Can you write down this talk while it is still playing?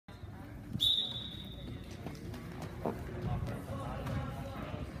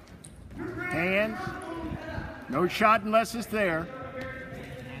hands. No shot unless it's there.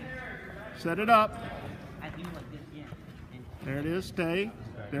 Set it up. There it is. Stay.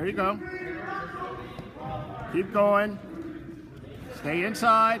 There you go. Keep going. Stay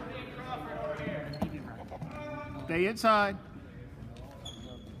inside. Stay inside.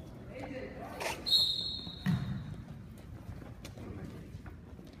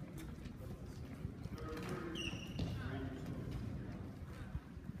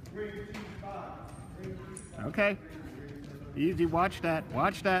 Okay. Easy. Watch that.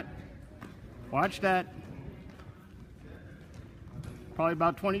 Watch that. Watch that. Probably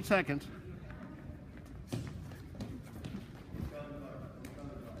about 20 seconds.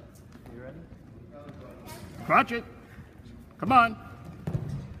 You ready? Crotch it. Come on.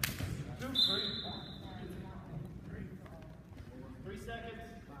 2, 3 seconds.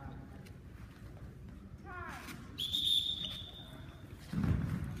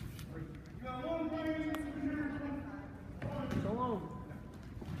 So long.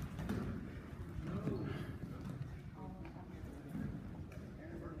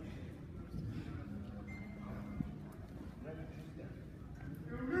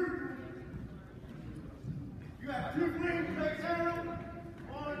 You got 2 flames right there.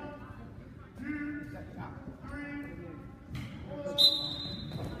 1, 2, 3, 4.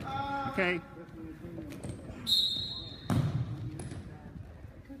 Okay.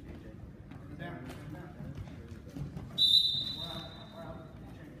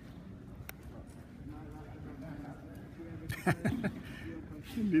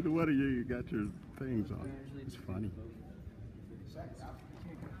 Neither one of you got your things on. It's funny.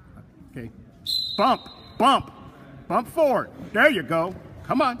 Okay. Bump, bump, bump forward. There you go.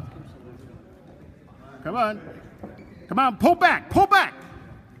 Come on. Come on. Come on, pull back, pull back.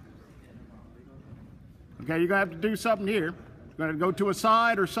 Okay, you're going to have to do something here. You're going to go to a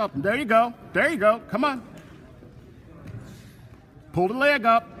side or something. There you go. There you go. Come on. Pull the leg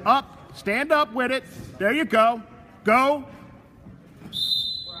up, up. Stand up with it. There you go. Go.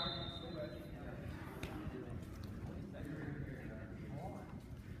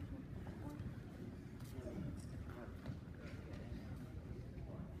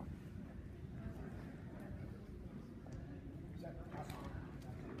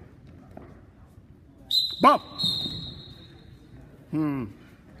 Bump.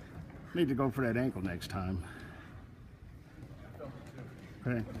 Need to go for that ankle next time.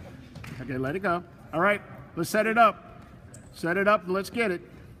 Okay. Okay, let it go. All right, let's set it up. Set it up and let's get it.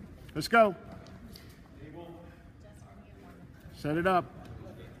 Let's go. Set it up.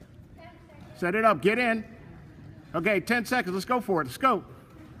 Set it up. Get in. Okay, 10 seconds. Let's go for it. Let's go.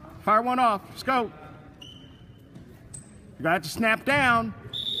 Fire one off. Let's go. You got to snap down.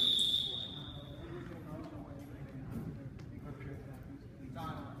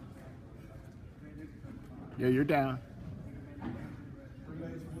 Yeah, you're down.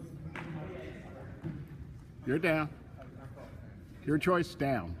 You're down. Your choice,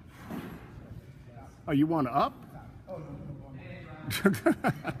 down. Oh, you want up?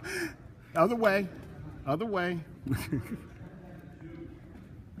 Other way. Other way.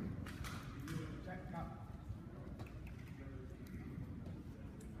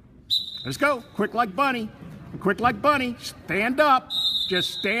 Let's go. Quick like bunny. Quick like bunny. Stand up.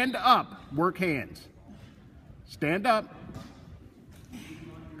 Just stand up. Work hands. Stand up.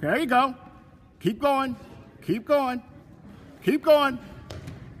 There you go. Keep going. Keep going. Keep going.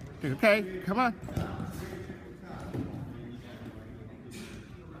 Okay, come on.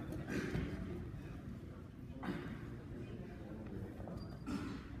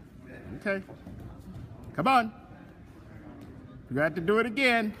 Okay. Come on. You got to do it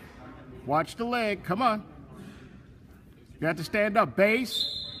again. Watch the leg. Come on. You have to stand up. Base.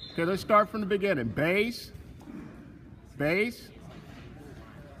 Okay, let's start from the beginning. Base. Base.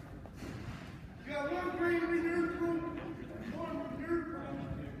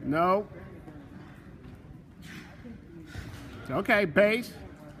 No. Okay, base.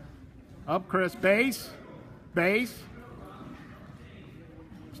 Up, Chris. Base. Base.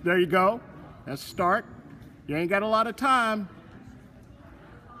 There you go. That's start. You ain't got a lot of time.